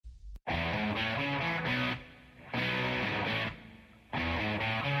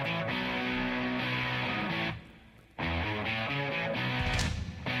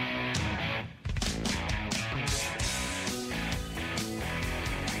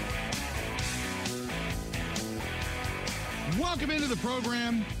Welcome into the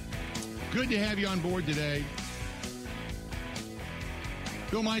program. Good to have you on board today.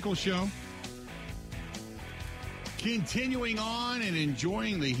 Bill Michaels Show. Continuing on and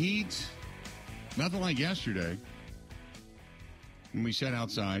enjoying the heat. Nothing like yesterday when we sat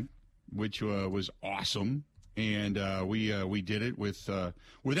outside, which was awesome. And we did it with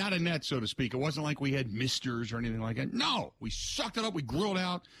without a net, so to speak. It wasn't like we had misters or anything like that. No, we sucked it up. We grilled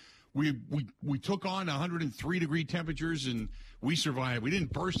out. We took on 103-degree temperatures, and we survived. We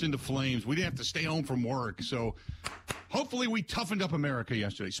didn't burst into flames. We didn't have to stay home from work. So hopefully we toughened up America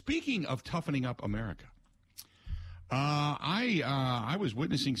yesterday. Speaking of toughening up America, I was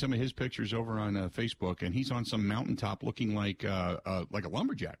witnessing some of his pictures over on Facebook, and he's on some mountaintop looking like a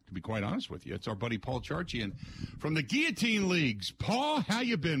lumberjack, to be quite honest with you. It's our buddy Paul Charchian from the Guillotine Leagues. Paul, how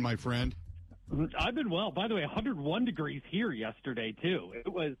you been, my friend? I've been well. By the way, 101 degrees here yesterday, too.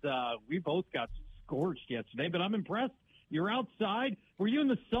 It was, we both got scorched yesterday, but I'm impressed. You're outside. Were you in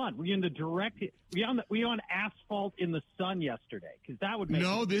the sun? Were you in the direct? Were you on asphalt in the sun yesterday? Because that would make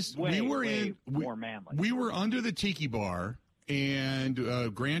way more manly. We were under the tiki bar, and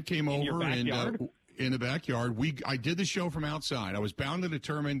Grant came over and in the backyard. I did the show from outside. I was bound and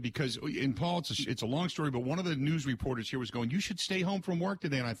determined because, in Paul, it's a long story, but one of the news reporters here was going, "You should stay home from work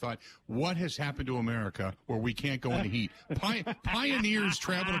today." And I thought, what has happened to America where we can't go in the heat? Pioneers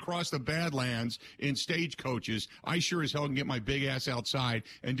traveled across the Badlands in stagecoaches. I sure as hell can get my big ass outside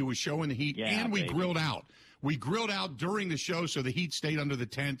and do a show in the heat, and we grilled out. We grilled out during the show, so the heat stayed under the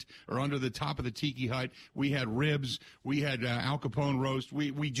tent or under the top of the tiki hut. We had ribs. We had Al Capone roast.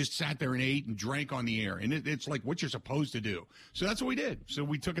 We just sat there and ate and drank on the air. And it's like what you're supposed to do. So that's what we did. So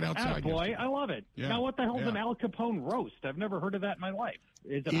we took it outside. Boy, I love it. Yeah. Now, what the hell is an Al Capone roast? I've never heard of that in my life.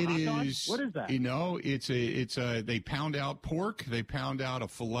 Is it a hot dog? What is that? You know, they pound out pork. They pound out a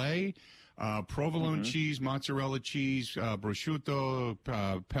filet. Provolone cheese, mozzarella cheese, prosciutto,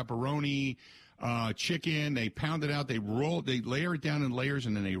 pepperoni, chicken. They pound it out. They layer it down in layers,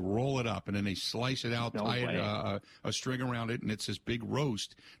 and then they roll it up, and then they slice it out, tie a string around it, and it's this big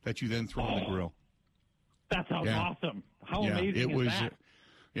roast that you then throw on the grill. That sounds awesome. How amazing is that?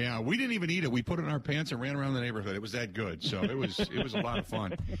 Yeah, we didn't even eat it. We put it in our pants and ran around the neighborhood. It was that good. So it was a lot of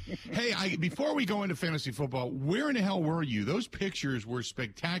fun. Hey, before we go into fantasy football, where in the hell were you? Those pictures were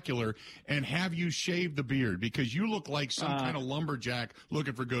spectacular. And have you shaved the beard? Because you look like some kind of lumberjack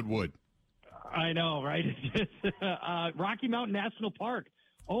looking for good wood. I know, right? It's just Rocky Mountain National Park.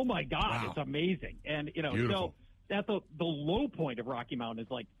 Oh, my God. Wow. It's amazing. And, beautiful. So at the low point of Rocky Mountain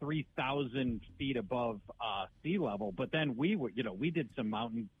is like 3,000 feet above sea level. But then we did some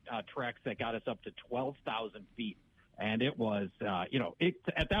mountain treks that got us up to 12,000 feet. And it was,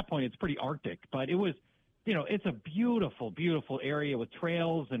 at that point, it's pretty Arctic. But it was, it's a beautiful, beautiful area with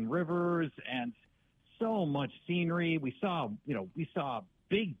trails and rivers and so much scenery. We saw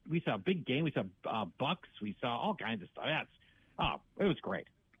big game. We saw bucks. We saw all kinds of stuff. It was great.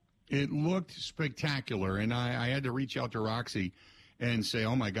 It looked spectacular, and I had to reach out to Roxy and say,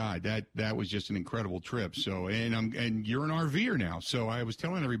 "Oh my God, that was just an incredible trip." So, and you're an RVer now. So I was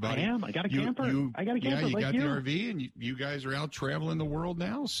telling everybody, I am. I got a camper. I got a camper. Yeah, you like got the RV, and you guys are out traveling the world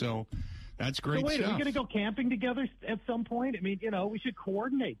now. So that's great stuff. Are we going to go camping together at some point? I mean, we should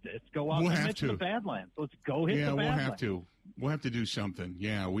coordinate this. Go out and hit the Badlands. Let's go hit the Badlands. Yeah, we'll have to. We'll have to do something.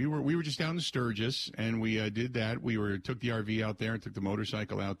 Yeah, we were just down in Sturgis, and we did that. We took the RV out there and took the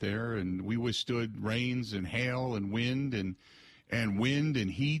motorcycle out there, and we withstood rains and hail and wind and wind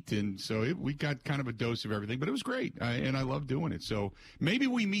and heat, and so we got kind of a dose of everything. But it was great, and I love doing it. So maybe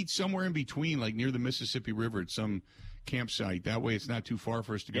we meet somewhere in between, like near the Mississippi River at some campsite. That way it's not too far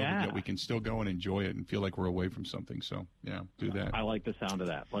for us to go, but yet we can still go and enjoy it and feel like we're away from something. So, yeah, do that. I like the sound of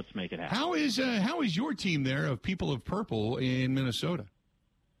that. Let's make it happen. How is your team there of People of Purple in Minnesota?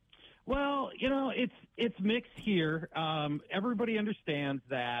 Well, it's mixed here. Everybody understands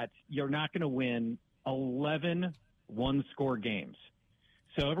that you're not going to win 11 one-score games.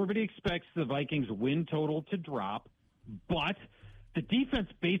 So everybody expects the Vikings win total to drop, but the defense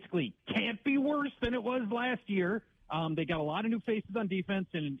basically can't be worse than it was last year. They got a lot of new faces on defense,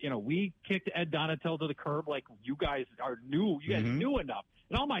 and, we kicked Ed Donatel to the curb like you guys are new. You guys knew enough.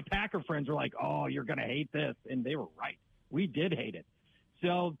 And all my Packer friends were like, "Oh, you're going to hate this." And they were right. We did hate it.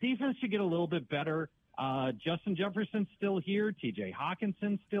 So defense should get a little bit better. Justin Jefferson's still here. TJ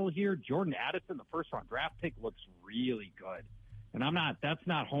Hawkinson's still here. Jordan Addison, the first-round draft pick, looks really good. And that's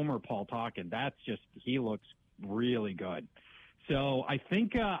not Homer Paul talking. That's just, he looks really good. So I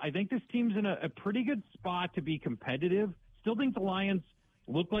think this team's in a pretty good spot to be competitive. Still think the Lions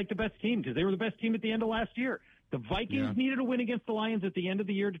look like the best team because they were the best team at the end of last year. The Vikings needed a win against the Lions at the end of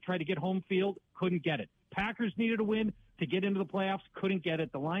the year to try to get home field. Couldn't get it. Packers needed a win to get into the playoffs, couldn't get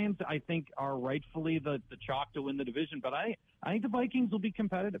it. The Lions, I think, are rightfully the chalk to win the division, but I think the Vikings will be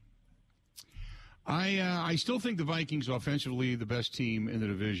competitive. I still think the Vikings offensively the best team in the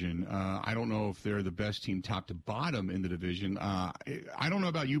division. I don't know if they're the best team top to bottom in the division. I don't know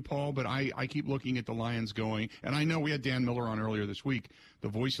about you, Paul, but I keep looking at the Lions going, and I know we had Dan Miller on earlier this week, the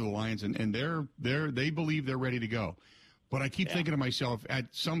voice of the Lions, and they believe they're ready to go. But I keep thinking to myself, at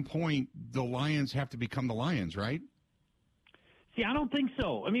some point, the Lions have to become the Lions, right? See, I don't think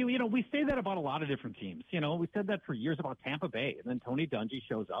so. I mean, we say that about a lot of different teams. We said that for years about Tampa Bay, and then Tony Dungy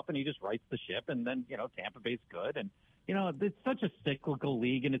shows up and he just rights the ship, and then, Tampa Bay's good. And, it's such a cyclical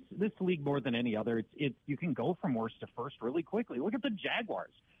league, and it's this league more than any other. It's you can go from worst to first really quickly. Look at the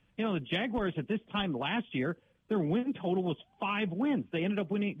Jaguars. The Jaguars at this time last year, their win total was 5 wins. They ended up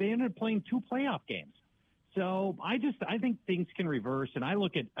playing 2 playoff games. So I think things can reverse, and I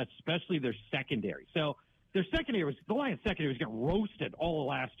look at especially their secondary. So their secondary the Lions secondary was getting roasted all of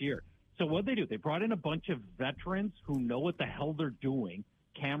last year. So what they do, they brought in a bunch of veterans who know what the hell they're doing.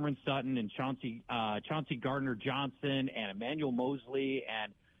 Cameron Sutton and Chauncey Gardner-Johnson and Emmanuel Mosley,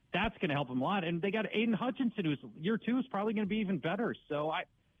 and that's going to help them a lot. And they got Aiden Hutchinson, who's year 2 is probably going to be even better. So I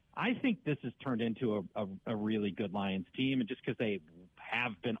think this has turned into a really good Lions team, and just because they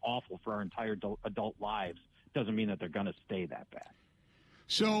have been awful for our entire adult lives doesn't mean that they're going to stay that bad.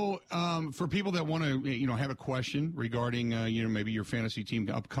 So for people that want to, have a question regarding, maybe your fantasy team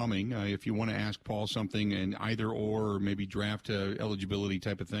upcoming, if you want to ask Paul something and either or maybe draft eligibility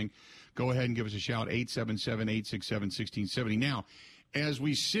type of thing, go ahead and give us a shout, 877-867-1670. Now, as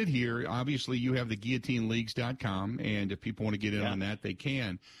we sit here, obviously you have the guillotineleagues.com, and if people want to get in on that, they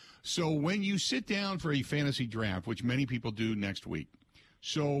can. So when you sit down for a fantasy draft, which many people do next week,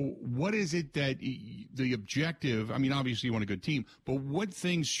 so what is it that the objective, I mean, obviously you want a good team, but what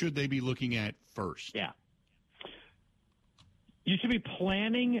things should they be looking at first? Yeah. You should be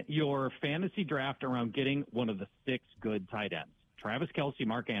planning your fantasy draft around getting one of the 6 good tight ends. Travis Kelce,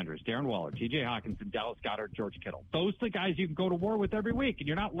 Mark Andrews, Darren Waller, T.J. Hockenson, Dallas Goedert, George Kittle. Those are the guys you can go to war with every week, and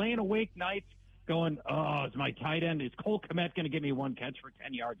you're not laying awake nights going, oh, is my tight end, is Cole Kmet going to give me 1 catch for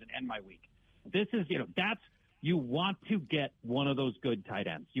 10 yards and end my week? This is, you want to get one of those good tight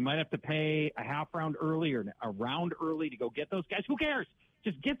ends. You might have to pay a half round early or a round early to go get those guys. Who cares?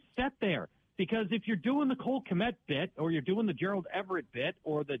 Just get set there. Because if you're doing the Cole Kmet bit, or you're doing the Gerald Everett bit,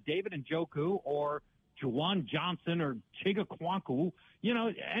 or the David Njoku, or Juwan Johnson, or Chiga Kwanku,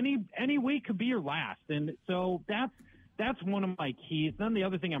 any week could be your last. And so that's one of my keys. Then the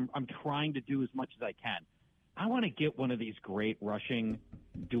other thing I'm trying to do as much as I can, I want to get one of these great rushing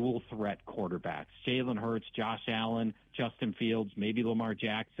dual threat quarterbacks, Jalen Hurts, Josh Allen, Justin Fields, maybe Lamar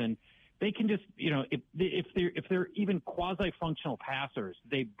Jackson. They can just, if they're even quasi-functional passers,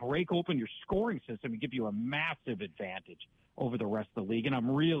 they break open your scoring system and give you a massive advantage over the rest of the league. And I'm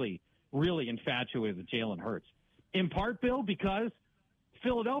really, really infatuated with Jalen Hurts. In part, Bill, because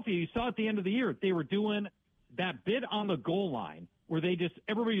Philadelphia, you saw at the end of the year, they were doing that bit on the goal line where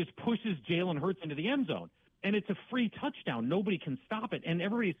everybody just pushes Jalen Hurts into the end zone. And it's a free touchdown. Nobody can stop it. And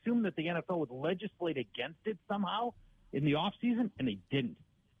everybody assumed that the NFL would legislate against it somehow in the offseason, and they didn't.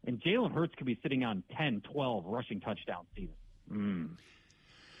 And Jalen Hurts could be sitting on 10, 12 rushing touchdown season.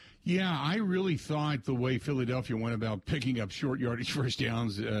 Yeah, I really thought the way Philadelphia went about picking up short yardage first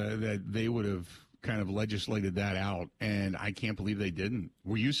downs that they would have kind of legislated that out, and I can't believe they didn't.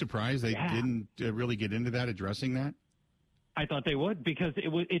 Were you surprised they didn't really get into that, addressing that? I thought they would, because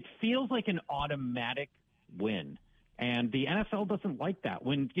it feels like an automatic win, and the NFL doesn't like that.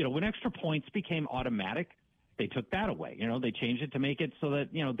 When extra points became automatic, they took that away. They changed it to make it so that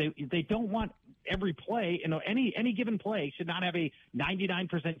they don't want every play. Any given play should not have a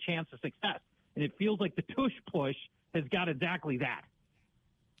 99% chance of success, and it feels like the tush push has got exactly that.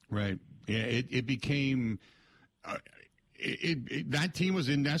 Right. Yeah. It became that team was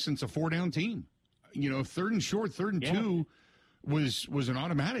in essence a 4-down team. 3rd and short, 3rd and 2. Was an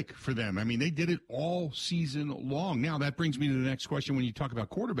automatic for them. I mean, they did it all season long. Now, that brings me to the next question when you talk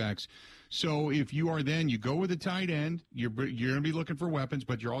about quarterbacks. So if you go with a tight end, you're going to be looking for weapons,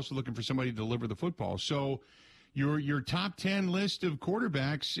 but you're also looking for somebody to deliver the football. So your top 10 list of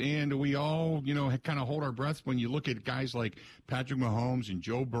quarterbacks, and we all, kind of hold our breath when you look at guys like Patrick Mahomes and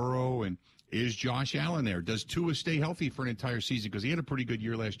Joe Burrow, and is Josh Allen there? Does Tua stay healthy for an entire season? Because he had a pretty good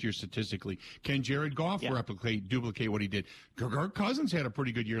year last year statistically. Can Jared Goff duplicate what he did? Kirk Cousins had a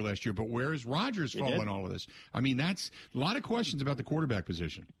pretty good year last year, but where is Rodgers fall in all of this? I mean, that's a lot of questions about the quarterback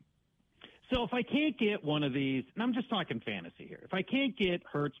position. So if I can't get one of these, and I'm just talking fantasy here, if I can't get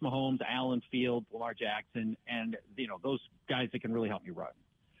Hurts, Mahomes, Allen, Fields, Lamar Jackson, and those guys that can really help me run,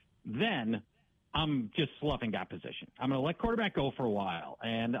 then I'm just sloughing that position. I'm going to let quarterback go for a while,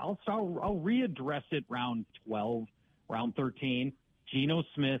 and I'll readdress it round 12, round 13. Geno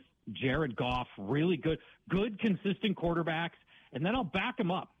Smith, Jared Goff, really good, consistent quarterbacks, and then I'll back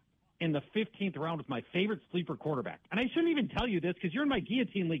them up in the 15th round with my favorite sleeper quarterback. And I shouldn't even tell you this because you're in my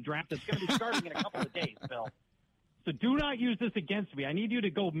Guillotine League draft that's going to be starting in a couple of days, Bill. So do not use this against me. I need you to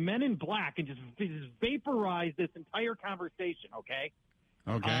go Men in Black and just vaporize this entire conversation, okay?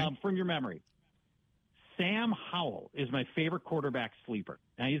 Okay. From your memory. Sam Howell is my favorite quarterback sleeper.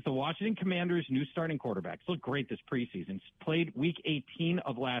 Now, he's the Washington Commanders' new starting quarterback. He's looked great this preseason. He's played Week 18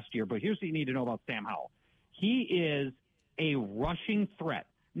 of last year. But here's what you need to know about Sam Howell. He is a rushing threat.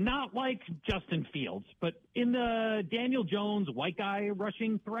 Not like Justin Fields, but in the Daniel Jones white guy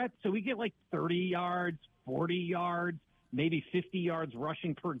rushing threat. So we get like 30 yards, 40 yards, maybe 50 yards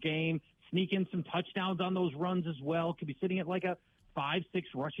rushing per game. Sneak in some touchdowns on those runs as well. Could be sitting at like a 5-6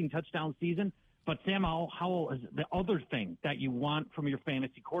 rushing touchdown season. But Sam Howell is the other thing that you want from your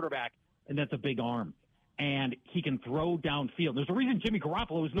fantasy quarterback, and that's a big arm. And he can throw downfield. There's a reason Jimmy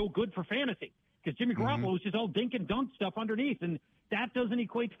Garoppolo is no good for fantasy, because Jimmy Garoppolo is just all dink and dunk stuff underneath, and that doesn't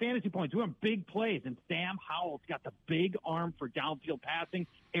equate to fantasy points. We want big plays, and Sam Howell's got the big arm for downfield passing.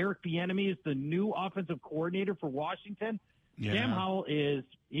 Eric Bieniemy is the new offensive coordinator for Washington. Yeah. Sam Howell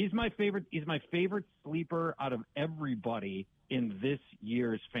he's my favorite sleeper out of everybody in this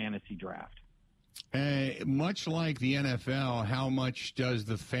year's fantasy draft. Much like the NFL, how much does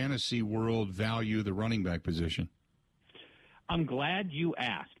the fantasy world value the running back position? I'm glad you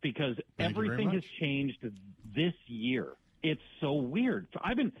asked, because everything has changed this year. It's so weird.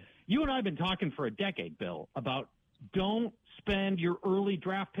 You and I have been talking for a decade, Bill, about don't spend your early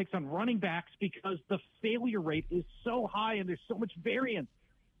draft picks on running backs because the failure rate is so high and there's so much variance.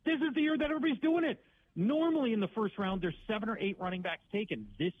 This is the year that everybody's doing it. Normally in the first round, there's 7 or 8 running backs taken.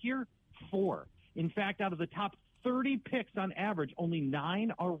 This year, 4. In fact, out of the top 30 picks on average, only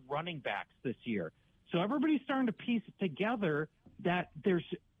 9 are running backs this year. So everybody's starting to piece it together that there's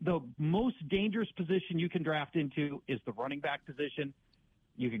the most dangerous position you can draft into is the running back position.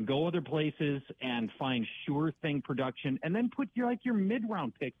 You can go other places and find sure thing production, and then put your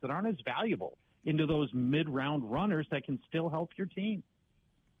mid-round picks that aren't as valuable into those mid-round runners that can still help your team.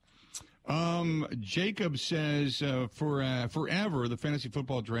 Jacob says, forever, the fantasy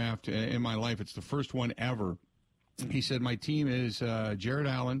football draft in my life, it's the first one ever. He said, my team is Jared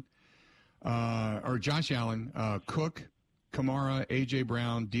Allen, or Josh Allen, Cook, Kamara, A.J.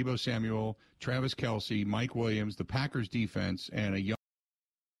 Brown, Deebo Samuel, Travis Kelce, Mike Williams, the Packers defense, and a young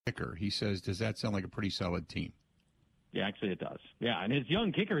kicker. He says, does that sound like a pretty solid team? Yeah, actually it does. Yeah, and his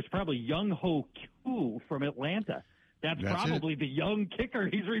young kicker is probably Young Ho Koo from Atlanta. That's probably the young kicker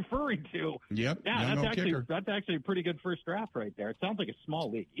he's referring to. Yep. Yeah, that's actually a pretty good first draft right there. It sounds like a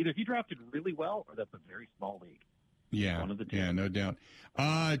small league. Either he drafted really well or that's a very small league. Yeah. One of the two. Yeah, no doubt.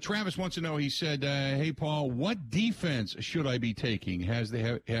 Travis wants to know, he said, hey, Paul, what defense should I be taking? Has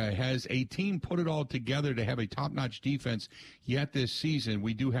a team put it all together to have a top-notch defense yet this season?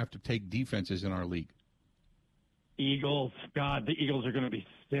 We do have to take defenses in our league. Eagles. God, the Eagles are going to be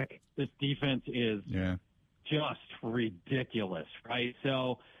sick. This defense is just ridiculous, right?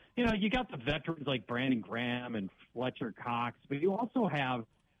 So, you got the veterans like Brandon Graham and Fletcher Cox, but you also have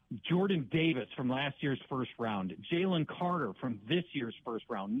Jordan Davis from last year's first round, Jalen Carter from this year's first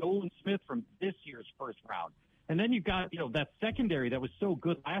round, Nolan Smith from this year's first round. And then you've got, that secondary that was so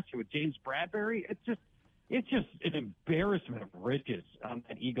good last year with James Bradbury. It's just an embarrassment of riches on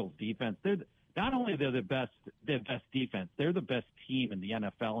that Eagles defense. Not only they're the best defense, they're the best team in the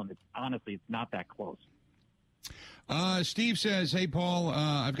NFL, and it's not that close. Steve says, hey, Paul,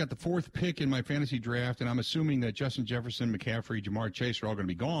 I've got the 4th pick in my fantasy draft, and I'm assuming that Justin Jefferson, McCaffrey, Jamar Chase are all going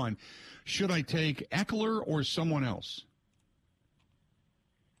to be gone. Should I take Eckler or someone else?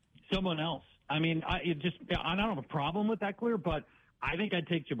 Someone else. I mean, I don't have a problem with Eckler, but I think I'd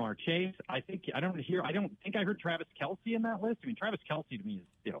take Jamar Chase. I don't think I heard Travis Kelce in that list. I mean, Travis Kelce to me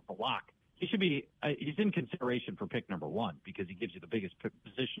is, the lock. He should be. He's in consideration for pick number 1 because he gives you the biggest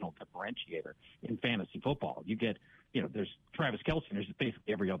positional differentiator in fantasy football. You get, there's Travis Kelce, and there's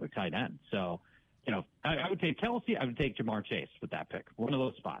basically every other tight end. So, I would take Kelce. I would take Jamar Chase with that pick. One of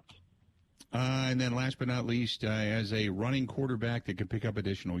those spots. And then last but not least, as a running quarterback that can pick up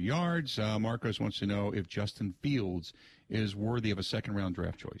additional yards, Marcos wants to know if Justin Fields is worthy of a second-round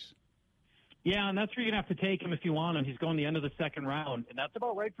draft choice. Yeah, and that's where you're going to have to take him if you want him. He's going the end of the second round, and that's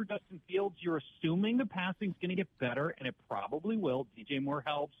about right for Justin Fields. You're assuming the passing's going to get better, and it probably will. DJ Moore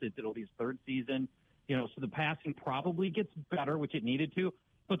helps. It'll be his 3rd season. So the passing probably gets better, which it needed to.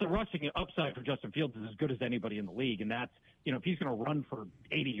 But the rushing upside for Justin Fields is as good as anybody in the league, and that's, if he's going to run for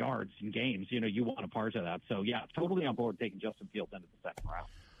 80 yards in games, you want a part of that. So, yeah, totally on board taking Justin Fields into the second round.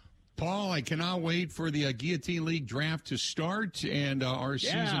 Paul, I cannot wait for the Guillotine League draft to start, and our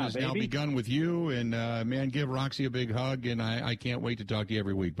season has now begun with you. And, man, give Roxy a big hug, and I can't wait to talk to you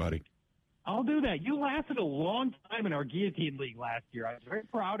every week, buddy. I'll do that. You lasted a long time in our Guillotine League last year. I was very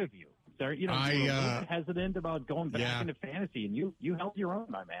proud of you. You were a little bit hesitant about going back into fantasy, and you held your own,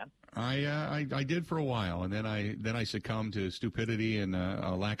 my man. I did for a while, and then I succumbed to stupidity and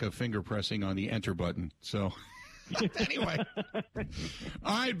a lack of finger pressing on the enter button. So anyway, all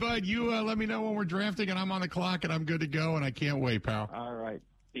right, bud, you let me know when we're drafting, and I'm on the clock, and I'm good to go, and I can't wait, pal. All right.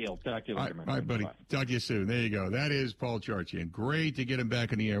 Deal. Talk to you later, man. All right, buddy. Bye. Talk to you soon. There you go. That is Paul Charchian. Great to get him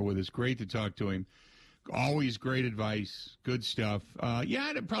back in the air with us. Great to talk to him. Always great advice. Good stuff.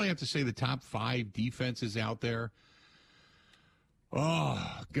 I'd probably have to say the top 5 defenses out there.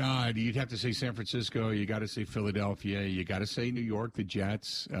 Oh, God. You'd have to say San Francisco. You got to say Philadelphia. You got to say New York, the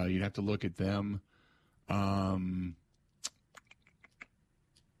Jets. You'd have to look at them.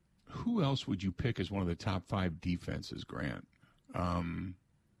 Who else would you pick as one of the top 5 defenses, Grant?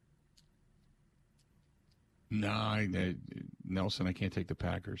 Nelson, I can't take the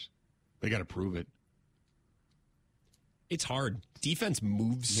Packers. They got to prove it. It's hard. Defense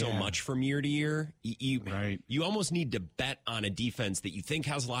moves so much from year to year. You almost need to bet on a defense that you think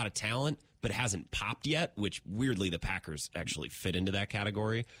has a lot of talent but hasn't popped yet, which weirdly the Packers actually fit into that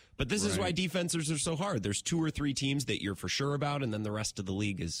category. But this is why defenses are so hard. There's 2 or 3 teams that you're for sure about, and then the rest of the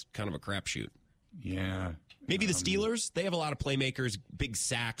league is kind of a crapshoot. Yeah. Maybe the Steelers, they have a lot of playmakers, big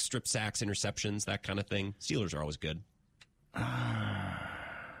sacks, strip sacks, interceptions, that kind of thing. Steelers are always good.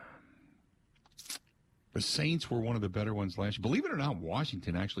 The Saints were one of the better ones last year. Believe it or not,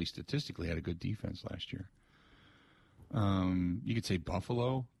 Washington actually statistically had a good defense last year. You could say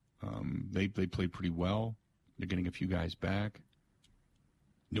Buffalo. They played pretty well. They're getting a few guys back.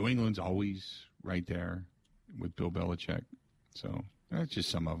 New England's always right there with Bill Belichick. So that's just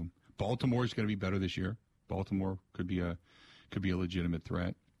some of them. Baltimore's going to be better this year. Baltimore could be a legitimate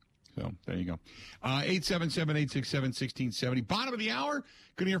threat. So there you go. 877-867-1670. Bottom of the hour,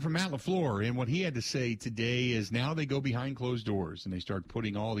 going to hear from Matt LaFleur. And what he had to say today is now they go behind closed doors and they start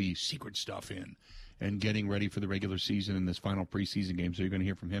putting all the secret stuff in and getting ready for the regular season in this final preseason game. So you're going to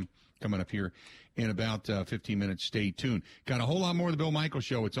hear from him coming up here in about 15 minutes. Stay tuned. Got a whole lot more of the Bill Michaels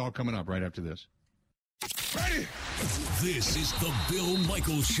Show. It's all coming up right after this. Ready? This is the Bill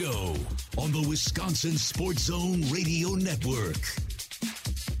Michaels Show on the Wisconsin Sports Zone Radio Network.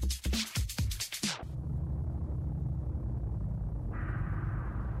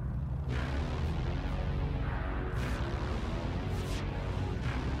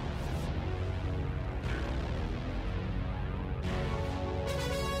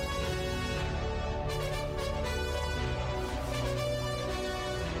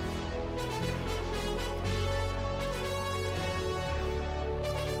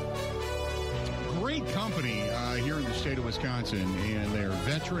 Company here in the state of Wisconsin, and they're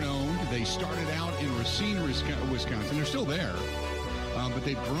veteran-owned. They started out in Racine, Wisconsin. They're still there, but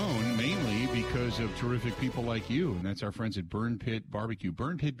they've grown mainly because of terrific people like you, and that's our friends at Burn Pit Barbecue.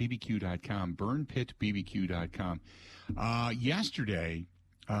 BurnPitBBQ.com. BurnPitBBQ.com. Yesterday,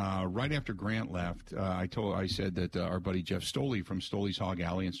 right after Grant left, I said that our buddy Jeff Stoley from Stoley's Hog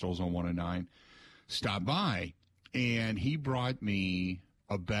Alley and Stoles on 109 stopped by, and he brought me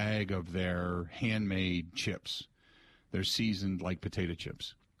a bag of their handmade chips. They're seasoned like potato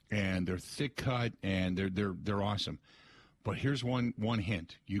chips, and they're thick cut, and they're awesome. But here's one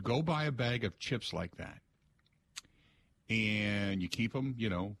hint: you go buy a bag of chips like that, and you keep them,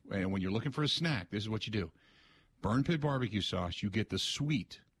 And when you're looking for a snack, this is what you do: Burn Pit barbecue sauce. You get the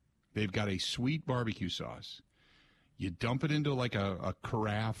sweet. They've got a sweet barbecue sauce. You dump it into like a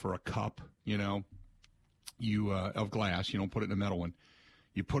carafe or a cup, of glass. You don't put it in a metal one.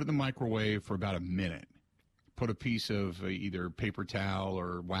 You put it in the microwave for about a minute. Put a piece of either paper towel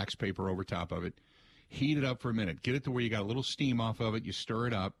or wax paper over top of it. Heat it up for a minute. Get it to where you got a little steam off of it. You stir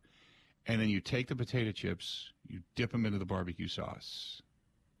it up. And then you take the potato chips. You dip them into the barbecue sauce.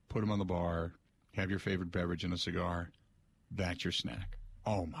 Put them on the bar. Have your favorite beverage and a cigar. That's your snack.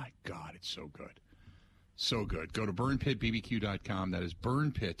 Oh, my God. It's so good. So good. Go to burnpitbbq.com. That is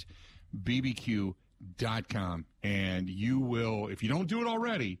burnpitbbq.com. And you will, if you don't do it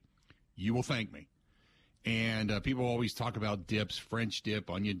already, you will thank me. And people always talk about dips, French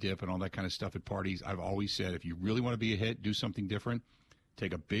dip, onion dip, and all that kind of stuff at parties. I've always said, if you really want to be a hit, do something different.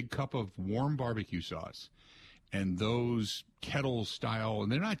 Take a big cup of warm barbecue sauce, and those kettle style,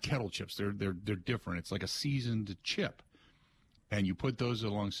 and they're not kettle chips. They're different. It's like a seasoned chip. and you put those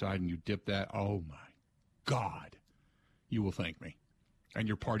alongside and you dip that, oh, my God, you will thank me. And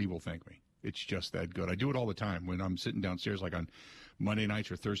your party will thank me. It's just that good. I do it all the time when I'm sitting downstairs, like on Monday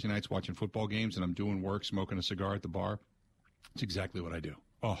nights or Thursday nights watching football games, and I'm doing work, smoking a cigar at the bar. It's exactly what I do.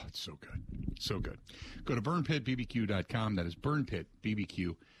 Oh, it's so good. So good. Go to burnpitbbq.com. That is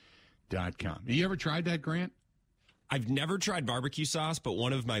burnpitbbq.com. Have you ever tried that, Grant? I've never tried barbecue sauce, but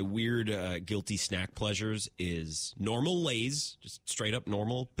one of my weird guilty snack pleasures is normal Lay's, just straight up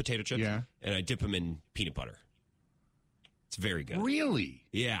normal potato chips. Yeah. And I dip them in peanut butter. It's very good. Really?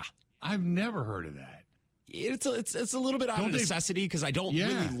 Yeah. I've never heard of that. It's a little bit out of necessity because I don't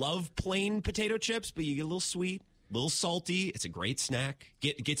really love plain potato chips, but you get a little sweet, a little salty. It's a great snack.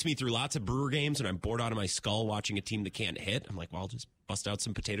 Gets me through lots of Brewer games when I'm bored out of my skull watching a team that can't hit. I'm like, well, I'll just bust out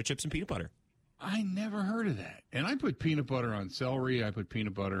some potato chips and peanut butter. I never heard of that. And I put peanut butter on celery. I put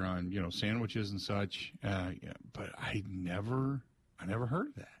peanut butter on, sandwiches and such. But I never heard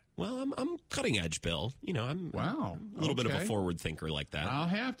of that. Well, I'm cutting edge, Bill. I'm a little bit of a forward thinker like that. I'll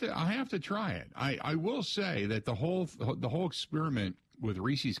have to try it. I will say that the whole experiment with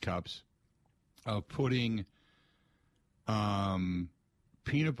Reese's Cups of putting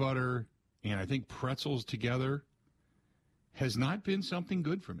peanut butter and I think pretzels together has not been something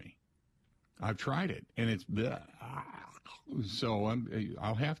good for me. I've tried it and it's so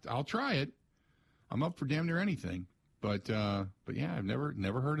I'll try it. I'm up for damn near anything. But yeah, I've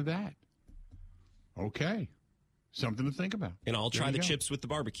never heard of that. Okay. Something to think about. And I'll try the chips with the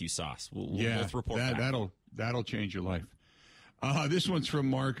barbecue sauce. We'll both report back. That'll change your life. This one's from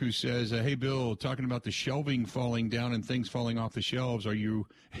Mark, who says, hey, Bill, talking about the shelving falling down and things falling off the shelves,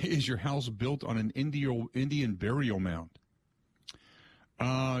 is your house built on an Indian burial mound?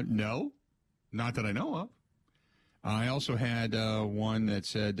 No, not that I know of. I also had one that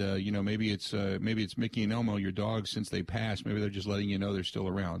said, maybe it's Mickey and Elmo, your dogs, since they passed. Maybe they're just letting you know they're still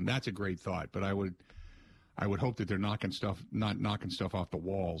around. And that's a great thought, but I would hope that they're not knocking stuff off the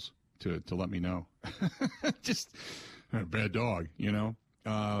walls to let me know. Just a bad dog,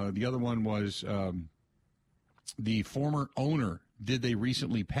 The other one was the former owner. Did they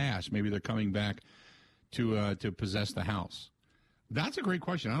recently pass? Maybe they're coming back to possess the house. That's a great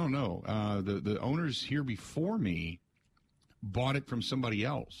question. I don't know. The owners here before me bought it from somebody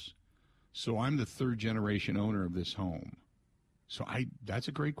else. So I'm the third generation owner of this home. So that's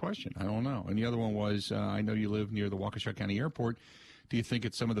a great question. I don't know. And the other one was, I know you live near the Waukesha County Airport. Do you think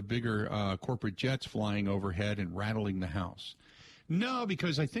it's some of the bigger corporate jets flying overhead and rattling the house? No,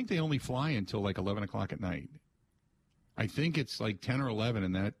 because I think they only fly until like 11 o'clock at night. I think it's like 10 or 11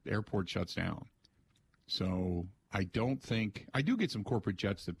 and that airport shuts down. So I don't think – I do get some corporate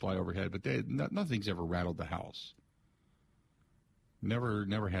jets that fly overhead, but nothing's ever rattled the house.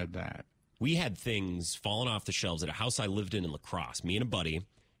 Never had that. We had things falling off the shelves at a house I lived in La Crosse, me and a buddy,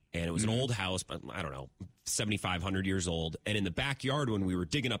 and it was an old house, but I don't know, 7,500 years old. And in the backyard when we were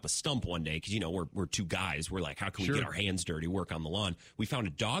digging up a stump one day, because, we're two guys, we're like, how can we get our hands dirty, work on the lawn? We found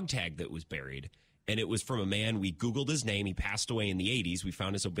a dog tag that was buried, and it was from a man. We Googled his name. He passed away in the 80s. We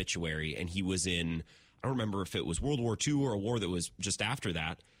found his obituary, and he was in – I don't remember if it was World War II or a war that was just after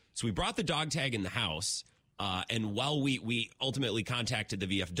that. So we brought the dog tag in the house, and while we ultimately contacted the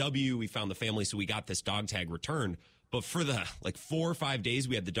VFW, we found the family, so we got this dog tag returned. But for the 4 or 5 days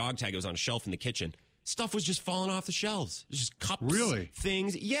we had the dog tag, it was on a shelf in the kitchen. Stuff was just falling off the shelves. It was just cups,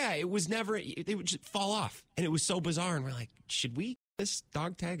 things. Yeah, it was never. They would just fall off, and it was so bizarre. And we're like, should we? This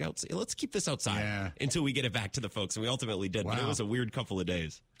dog tag outside? Let's keep this outside until we get it back to the folks, and we ultimately did. Wow. But it was a weird couple of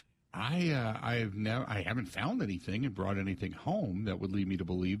days. I haven't found anything and brought anything home that would lead me to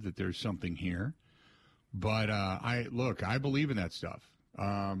believe that there's something here. But I believe in that stuff.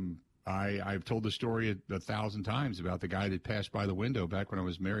 I've told the story 1,000 times about the guy that passed by the window back when I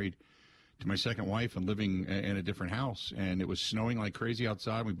was married to my second wife and living in a different house. And it was snowing like crazy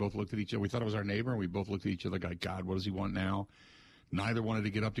outside. We both looked at each other. We thought it was our neighbor, and we both looked at each other like, God, what does he want now? Neither wanted to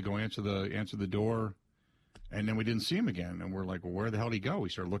get up to go answer the door. And then we didn't see him again, and we're like, well, where the hell did he go? We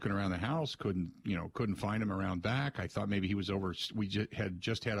started looking around the house, couldn't find him around back. I thought maybe he was over. We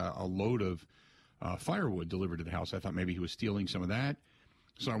just had a load of firewood delivered to the house. I thought maybe he was stealing some of that.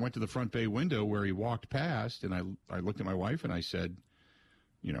 So I went to the front bay window where he walked past, and I looked at my wife and I said,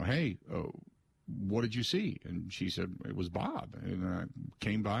 hey, what did you see? And she said, it was Bob. And I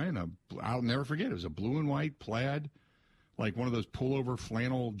came by, and I'll never forget, it was a blue and white plaid, like one of those pullover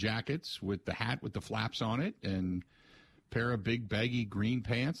flannel jackets with the hat with the flaps on it, and a pair of big baggy green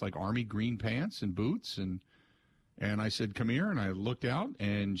pants, like army green pants and boots. And I said, come here. And I looked out,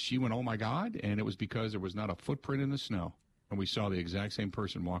 and she went, oh, my God. And it was because there was not a footprint in the snow. And we saw the exact same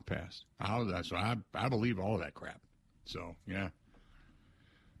person walk past. So I believe all of that crap. So, yeah.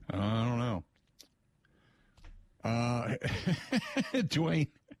 I don't know. Dwayne,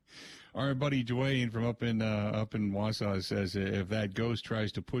 our buddy Dwayne from up in Wausau says if that ghost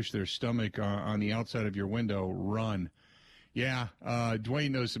tries to push their stomach on the outside of your window, run. Yeah,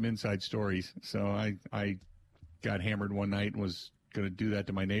 Dwayne knows some inside stories. So I got hammered one night and was going to do that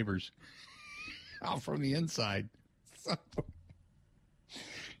to my neighbors out from the inside. So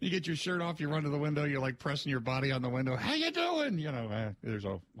you get your shirt off, you run to the window, you're like pressing your body on the window. How you doing? You know, there's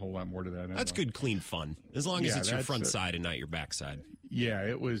a whole lot more to that. That's good, clean fun, as long as it's your front side and not your back side. Yeah,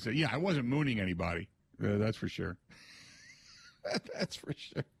 it was. I wasn't mooning anybody. That's for sure. That's for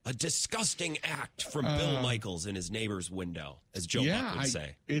sure. A disgusting act from Bill Michaels in his neighbor's window, as Joe Buck would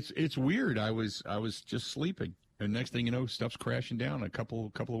say. It's weird. I was just sleeping, and next thing you know, stuff's crashing down a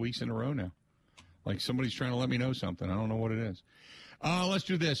couple of weeks in a row now. Like somebody's trying to let me know something. I don't know what it is. Let's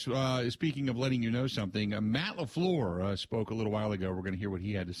do this. Speaking of letting you know something, Matt LaFleur spoke a little while ago. We're going to hear what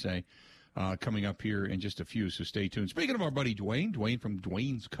he had to say coming up here in just a few, so stay tuned. Speaking of our buddy Dwayne from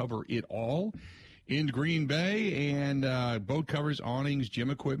Dwayne's Cover It All in Green Bay, and boat covers, awnings,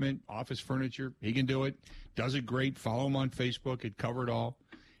 gym equipment, office furniture. He can do it. Does it great. Follow him on Facebook at Cover It All.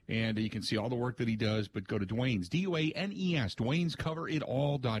 And you can see all the work that he does, but go to Dwayne's, D-U-A-N-E-S,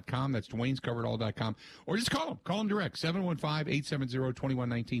 Dwayne'sCoverItAll.com. That's Dwayne'sCoverItAll.com. Or just call him. Call him direct,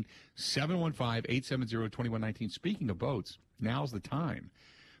 715-870-2119, 715-870-2119. Speaking of boats, now's the time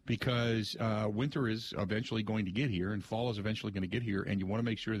because winter is eventually going to get here and fall is eventually going to get here, and you want to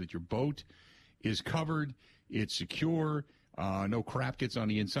make sure that your boat is covered, it's secure, no crap gets on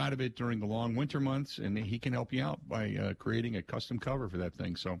the inside of it during the long winter months, and he can help you out by creating a custom cover for that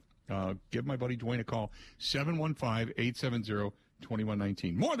thing. So give my buddy Dwayne a call,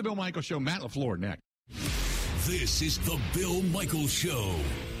 715-870-2119. More of the Bill Michaels Show. Matt LaFleur next. This is the Bill Michaels Show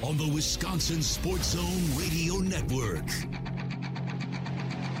on the Wisconsin Sports Zone Radio Network.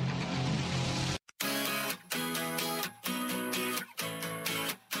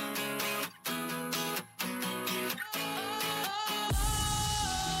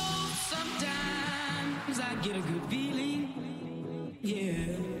 Get a good feeling,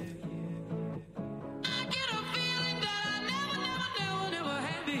 yeah. I get a feeling that I never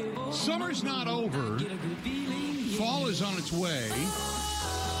had before. Summer's not over. Get a good feeling, yeah. Fall is on its way.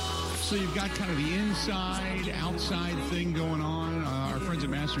 So you've got kind of the inside, outside thing going on. Our friends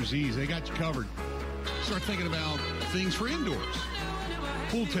at Master Z's, they got you covered. Start thinking about things for indoors.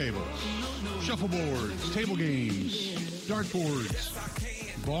 Pool tables, shuffleboards, table games, dartboards.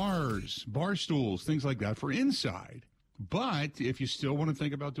 Bars, bar stools, things like that for inside. But if you still want to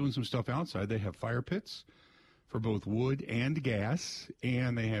think about doing some stuff outside, they have fire pits for both wood and gas,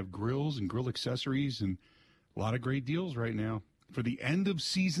 and they have grills and grill accessories and a lot of great deals right now for the end of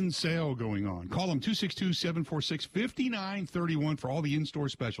season sale going on. Call them 262-746-5931 for all the in-store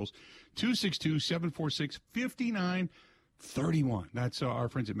specials. 262-746-5931. That's our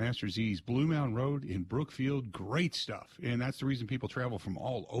friends at Master Z's, Blue Mountain Road in Brookfield. Great stuff. And that's the reason people travel from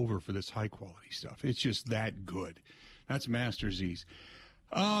all over for this high-quality stuff. It's just that good. That's Master Z's.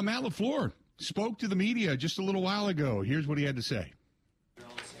 Matt LaFleur spoke to the media just a little while ago. Here's what he had to say.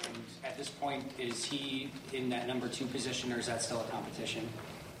 At this point, is he in that number 2 position, or is that still a competition?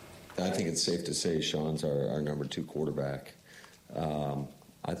 I think it's safe to say Sean's our number 2 quarterback.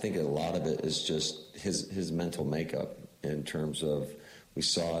 I think a lot of it is just his mental makeup. In terms of, we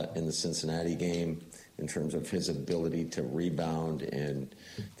saw it in the Cincinnati game, in terms of his ability to rebound, and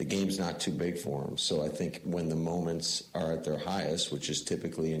the game's not too big for him. So I think when the moments are at their highest, which is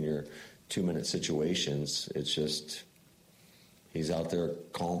typically in your 2-minute situations, it's just, he's out there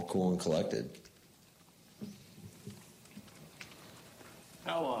calm, cool, and collected.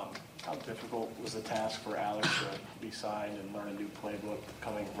 How difficult was the task for Alex to be signed and learn a new playbook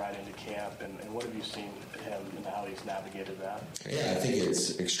coming right into camp? And what have you seen him and how he's navigated that? Yeah, I think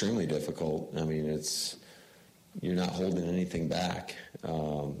it's extremely difficult. I mean, you're not holding anything back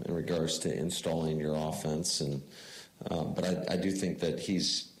in regards to installing your offense. But I do think that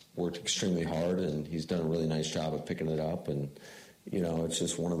he's worked extremely hard, and he's done a really nice job of picking it up. And, it's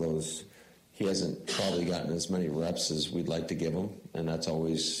just one of those, he hasn't probably gotten as many reps as we'd like to give him, and that's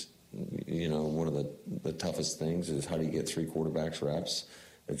always one of the toughest things is how do you get 3 quarterbacks reps.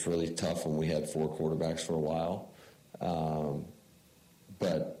 It's really tough when we had 4 quarterbacks for a while.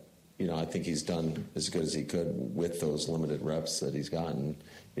 But, I think he's done as good as he could with those limited reps that he's gotten.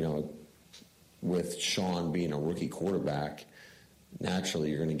 With Sean being a rookie quarterback, naturally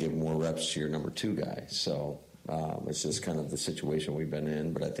you're going to give more reps to your number 2 guy. So it's just kind of the situation we've been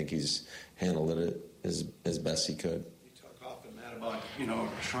in. But I think he's handled it as best he could. About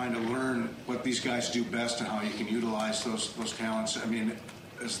trying to learn what these guys do best and how you can utilize those talents. I mean,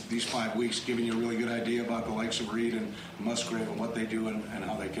 has these 5 weeks given you a really good idea about the likes of Reed and Musgrave and what they do and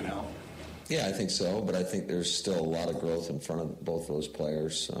how they can help? Yeah, I think so, but I think there's still a lot of growth in front of both those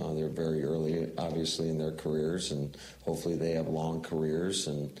players. They're very early, obviously, in their careers, and hopefully they have long careers.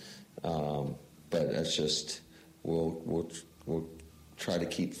 And but that's just we'll try to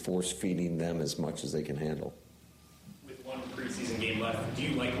keep force feeding them as much as they can handle. With one preseason game left, do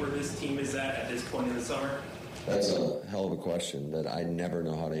you like where this team is at this point in the summer? That's a hell of a question that I never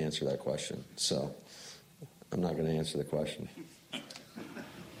know how to answer that question. So I'm not going to answer the question.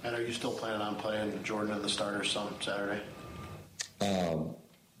 And are you still planning on playing Jordan and the starters some Saturday?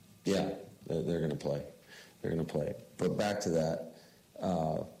 Yeah, they're going to play. They're going to play. But back to that,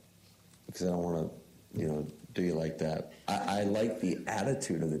 because I don't want to, do you like that? I like the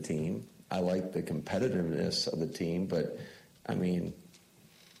attitude of the team. I like the competitiveness of the team. But, I mean,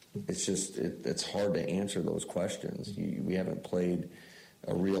 it's just it's hard to answer those questions. We haven't played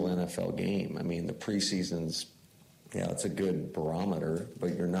a real NFL game. I mean, the preseason's, it's a good barometer,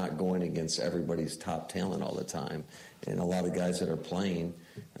 but you're not going against everybody's top talent all the time. And a lot of guys that are playing,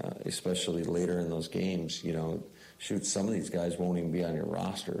 especially later in those games, some of these guys won't even be on your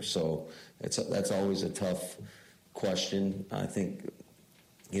roster. So that's always a tough question. I think,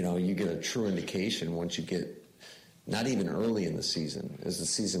 you get a true indication once you get not even early in the season, as the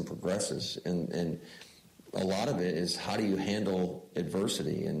season progresses. And a lot of it is how do you handle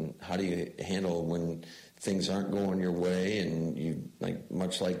adversity and how do you handle when things aren't going your way and you,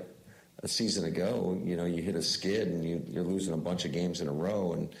 much like a season ago, you hit a skid and you're losing a bunch of games in a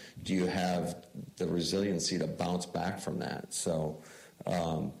row, and do you have the resiliency to bounce back from that? So,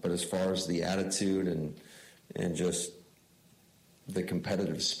 but as far as the attitude and just the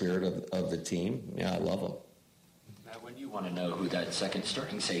competitive spirit of the team, I love them. Matt, when do you want to know who that second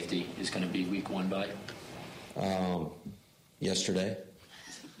starting safety is going to be week 1 by? Yesterday.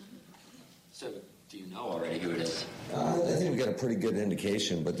 So, do you know already who it is? I think we got a pretty good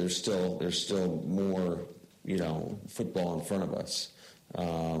indication, but there's still more, football in front of us.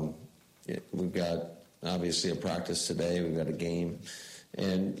 We've got obviously a practice today. We've got a game,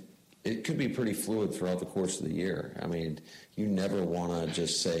 and it could be pretty fluid throughout the course of the year. I mean, you never want to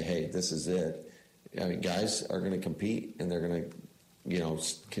just say, "Hey, this is it." I mean, guys are going to compete, and they're going to,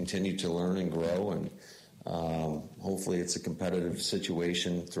 continue to learn and grow, and hopefully it's a competitive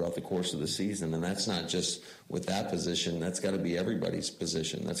situation throughout the course of the season. And that's not just with that position. That's got to be everybody's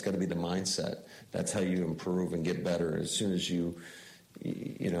position. That's got to be the mindset. That's how you improve and get better. As soon as you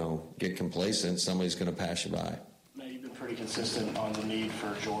get complacent, somebody's going to pass you by. Matt, you've been pretty consistent on the need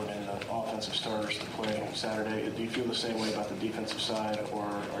for Jordan and the offensive starters to play Saturday. Do you feel the same way about the defensive side, or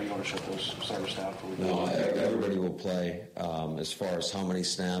are you going to shut those starters down for week? No, everybody will play. As far as how many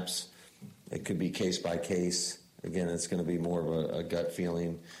snaps, it could be case by case. Again, it's going to be more of a gut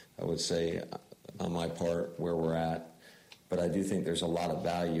feeling, I would say, on my part, where we're at. But I do think there's a lot of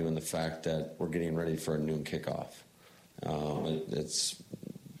value in the fact that we're getting ready for a noon kickoff. It's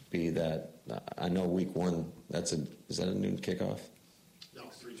be that I know week 1. Is that a noon kickoff? No,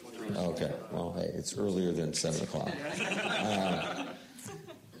 3:20. Okay. Well, hey, it's earlier than 7 o'clock.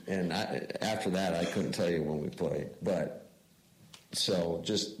 And after that, I couldn't tell you when we played. But so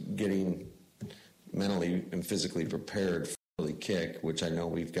just getting mentally and physically prepared for early kick, which I know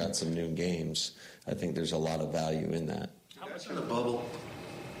we've got some noon games, I think there's a lot of value in that. How much in the bubble?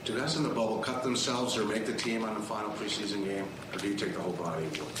 Do guys in the bubble cut themselves or make the team on the final preseason game, or do you take the whole body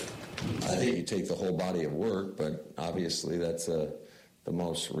of work? I think you take the whole body of work, but obviously that's the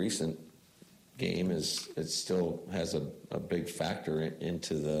most recent game. It still has a big factor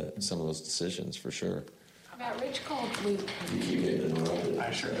into some of those decisions for sure. Matt, Rich called Luke. You keep getting interrupted. I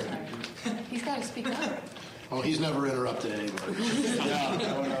sure do. He's got to speak up. Oh, he's never interrupted anybody. No,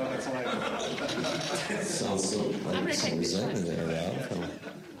 that's all right. Sounds so like some resentment there, Ralph.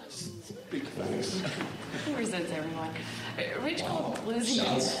 He resents everyone. Rich called losing.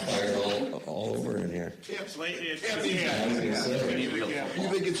 Shots fired all over in here. Camp's late. You think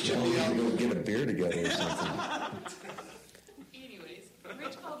it's chippy out? Go get a beer together or something. Anyways,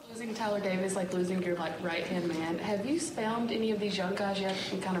 Rich called losing Tyler Davis like losing your right-hand man. Have you found any of these young guys yet that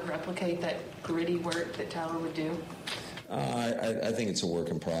can kind of replicate that gritty work that Tyler would do? I think it's a work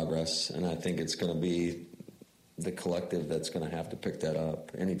in progress, and I think it's going to be the collective that's going to have to pick that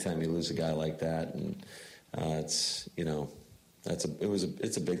up. Anytime you lose a guy like that, and it's a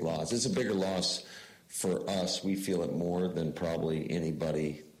big loss. It's a bigger loss for us. We feel it more than probably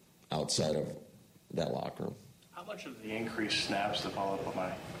anybody outside of that locker room. How much of the increased snaps, to follow up on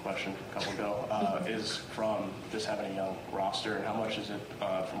my question a couple ago, is from just having a young roster, and how much is it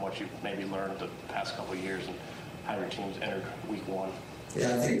from what you've maybe learned the past couple of years and how your team's entered week 1?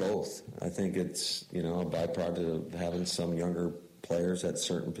 Yeah, I think both. I think it's, a byproduct of having some younger players at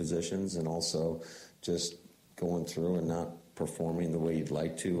certain positions and also just going through and not performing the way you'd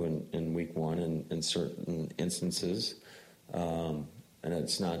like to in week one in certain instances. And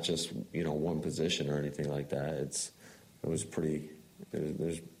it's not just, one position or anything like that.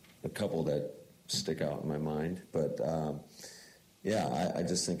 There's a couple that stick out in my mind. But, I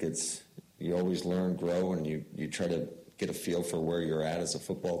just think you always learn, grow, and you try to get a feel for where you're at as a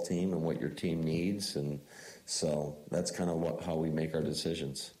football team and what your team needs. And so that's kind of how we make our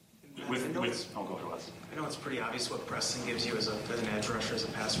decisions. Go ahead, Wes. I know it's pretty obvious what Preston gives you as an edge rusher, as a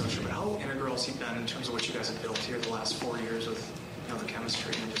pass rusher, but how integral has he been in terms of what you guys have built here the last 4 years with the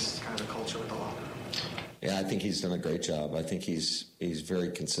chemistry and just kind of the culture with the locker room? Yeah, I think he's done a great job. I think he's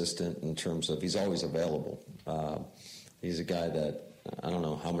very consistent in terms of he's always available. He's a guy that I don't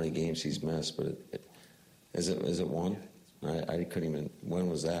know how many games he's missed, but is it one? I couldn't even. When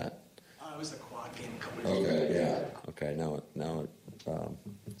was that? It was the quad game a couple of years ago. Okay, yeah. Okay, now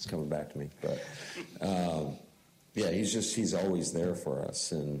it's coming back to me. But he's always there for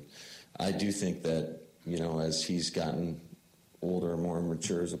us, and I do think that as he's gotten older and more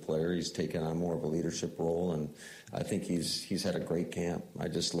mature as a player, he's taken on more of a leadership role, and I think he's had a great camp. I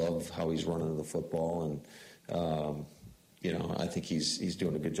just love how he's running the football, and I think he's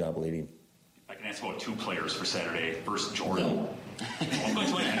doing a good job leading. I can ask about two players for Saturday. First, Jordan. I'm going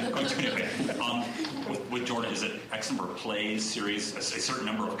to anyway. With Jordan, is it X number of plays, series, a certain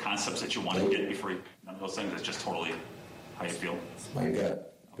number of concepts that you want to get before none of those things? It's just totally how you feel? It's my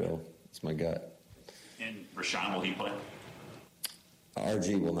gut, Bill. It's my gut. And Rashawn, will he play?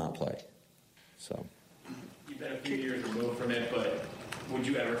 RG will not play. So. You've been a few years removed from it, but would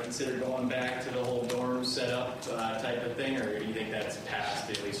you ever consider going back to the whole dorm setup type of thing, or do you think that's past,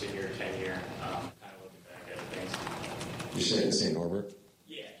 at least in your tenure, kind of looking back at things? You say in St. Norbert?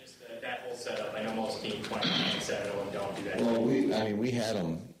 Yeah, just that whole setup. I know most teams 29-7 don't do that. Well, we had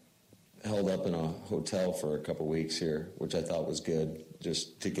them held up in a hotel for a couple weeks here, which I thought was good,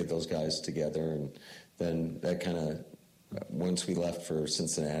 just to get those guys together. And then that kind of, once we left for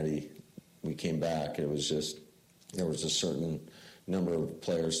Cincinnati, we came back. There was a certain number of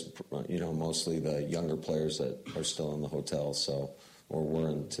players, mostly the younger players that are still in the hotel, or were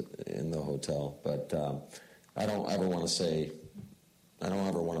in the hotel. But I don't ever want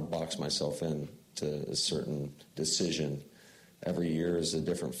to box myself in to a certain decision. Every year is a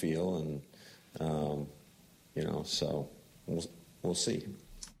different feel, and so we'll see.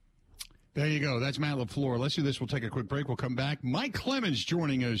 There you go. That's Matt LaFleur. Let's do this. We'll take a quick break. We'll come back. Mike Clemens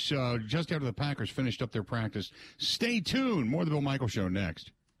joining us just after the Packers finished up their practice. Stay tuned. More of the Bill Michaels Show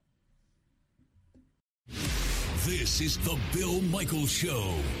next. This is the Bill Michaels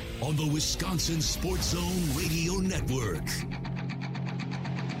Show on the Wisconsin Sports Zone Radio Network.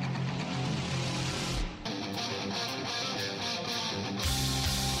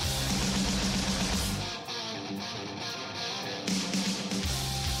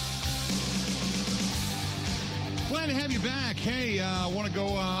 Glad to have you back. Hey, I want to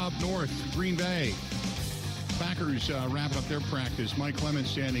go up north, Green Bay. Packers wrapping up their practice. Mike Clemens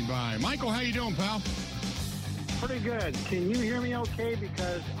standing by. Michael, how you doing, pal? Pretty good. Can you hear me okay?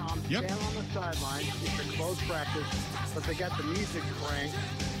 Because I'm standing on the sideline. It's a closed practice, but they got the music cranked.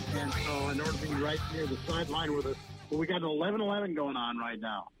 And so in order to be right near the sideline with us, we got an 11-11 going on right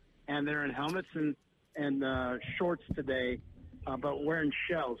now. And they're in helmets and shorts today, but wearing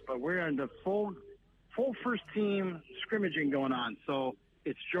shells. But we're in the full first team scrimmaging going on. So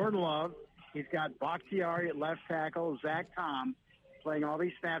it's Jordan Love. He's got Bakhtiari at left tackle, Zach Tom playing all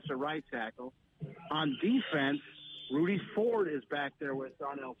these snaps at right tackle. On defense, Rudy Ford is back there with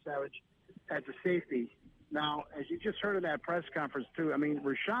Darnell Savage at the safety. Now, as you just heard in that press conference, too,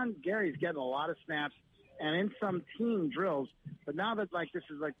 Rashawn Gary's getting a lot of snaps and in some team drills. But now that, this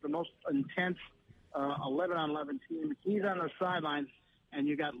is, the most intense 11-on-11 team, he's on the sidelines, and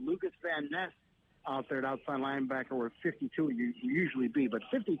you got Lucas Van Ness out there at outside linebacker where 52 you usually be. But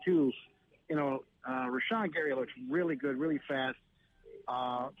 52, Rashawn Gary looks really good, really fast.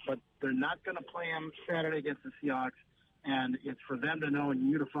 But they're not going to play him Saturday against the Seahawks, and it's for them to know and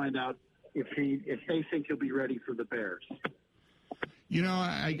you to find out if they think he'll be ready for the Bears.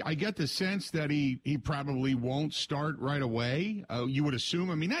 I get the sense that he probably won't start right away. You would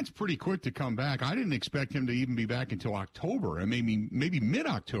assume. That's pretty quick to come back. I didn't expect him to even be back until October, and maybe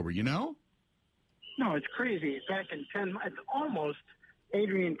mid-October, No, it's crazy. It's back in 10 months. It's almost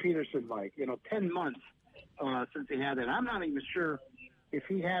Adrian Peterson, 10 months since he had that. I'm not even sure if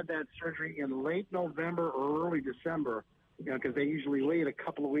he had that surgery in late November or early December, because they usually wait a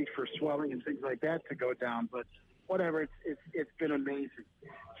couple of weeks for swelling and things like that to go down. But whatever. It's been amazing.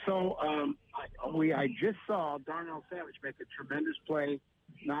 So I just saw Darnell Savage make a tremendous play,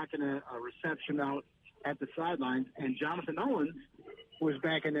 knocking a reception out at the sidelines, and Jonathan Owens was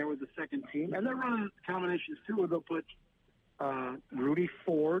back in there with the second team, and they're running combinations too, where they'll put Rudy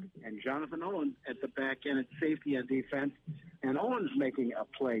Ford and Jonathan Owens at the back end at safety and defense, and Owens making a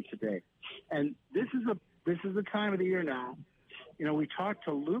play today. And this is the time of the year now. You know, we talked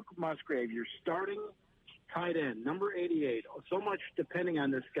to Luke Musgrave, your starting tight end, number 88. So much depending on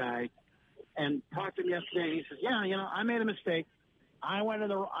this guy, and talked to him yesterday. And he says, "Yeah, you know, I made a mistake. I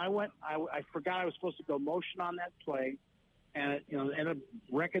forgot I was supposed to go motion on that play, and ended up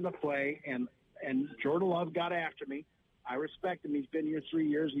wrecking the play. And Jordan Love got after me. I respect him. He's been here 3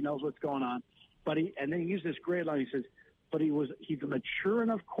 years. He knows what's going on. And then he used this great line. He says, but he's a mature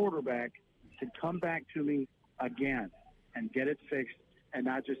enough quarterback to come back to me again and get it fixed and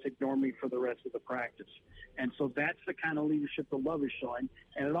not just ignore me for the rest of the practice." And so that's the kind of leadership that Love is showing.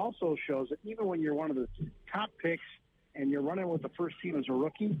 And it also shows that even when you're one of the top picks and you're running with the first team as a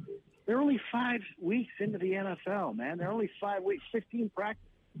rookie, they're only 5 weeks into the NFL, man. They're only 5 weeks, 15 practice.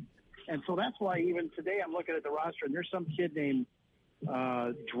 And so that's why even today I'm looking at the roster, and there's some kid named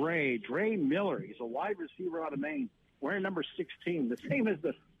Dre Miller. He's a wide receiver out of Maine, wearing number 16, the same as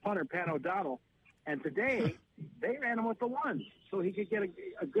the punter, Pat O'Donnell. And today they ran him with the ones so he could get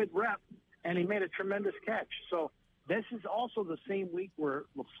a good rep, and he made a tremendous catch. So this is also the same week where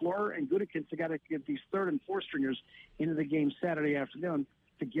LaFleur and Gutekunst have got to get these third and fourth stringers into the game Saturday afternoon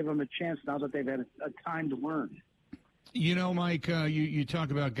to give them a chance now that they've had a time to learn. You know, Mike, you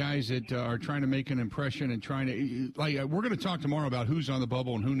talk about guys that are trying to make an impression and trying to, we're going to talk tomorrow about who's on the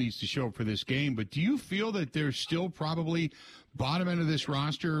bubble and who needs to show up for this game. But do you feel that there's still probably bottom end of this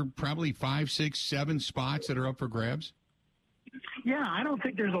roster, probably 5, 6, 7 spots that are up for grabs? Yeah, I don't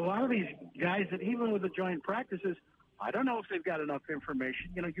think there's a lot of these guys that even with the joint practices, I don't know if they've got enough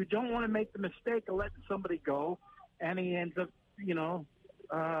information. You know, you don't want to make the mistake of letting somebody go and he ends up,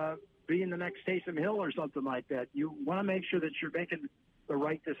 being the next Taysom Hill or something like that. You want to make sure that you're making the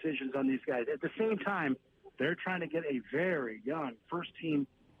right decisions on these guys. At the same time, they're trying to get a very young first-team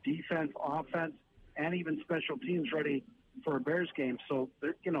defense, offense, and even special teams ready for a Bears game. So,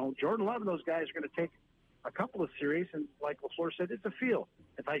 Jordan Love and those guys are going to take a couple of series, and like LaFleur said, it's a feel.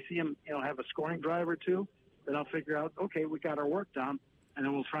 If I see him, have a scoring drive or two, then I'll figure out, okay, we got our work done, and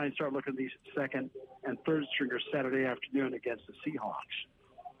then we'll try and start looking at these second and third stringers Saturday afternoon against the Seahawks.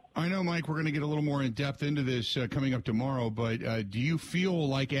 I know, Mike, we're going to get a little more in depth into this coming up tomorrow, but do you feel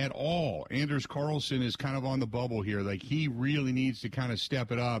like at all Anders Carlson is kind of on the bubble here? Like he really needs to kind of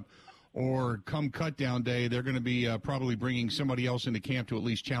step it up, or come cut down day, they're going to be probably bringing somebody else into camp to at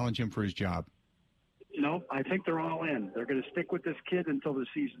least challenge him for his job? No, I think they're all in. They're going to stick with this kid until the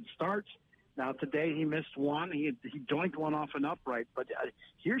season starts. Now, today he missed one. He doinked one off an upright. But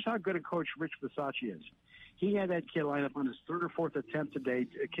here's how good a coach Rich Bisaccia is. He had that kid line up on his third or fourth attempt today,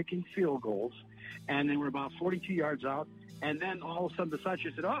 kicking field goals, and they were about 42 yards out. And then all of a sudden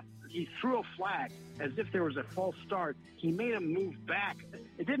Bisaccia said, he threw a flag as if there was a false start. He made him move back.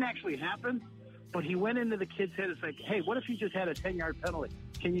 It didn't actually happen, but he went into the kid's head. It's like, hey, what if you just had a 10-yard penalty?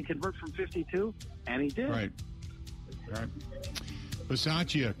 Can you convert from 52? And he did. Right.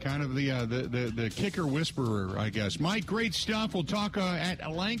 Bisaccia, kind of the kicker whisperer, I guess. Mike, great stuff. We'll talk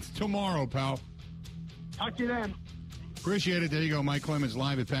at length tomorrow, pal. Talk to you then. Appreciate it. There you go. Mike Clemens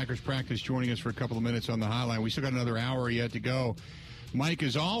live at Packers practice, joining us for a couple of minutes on the hotline. We still got another hour yet to go. Mike,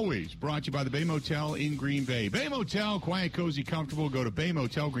 as always, brought to you by the Bay Motel in Green Bay. Bay Motel, quiet, cozy, comfortable. Go to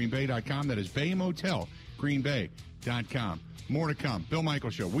BayMotelGreenBay.com. That is BayMotelGreenBay.com. More to come. Bill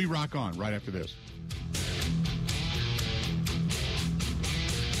Michaels Show. We rock on right after this.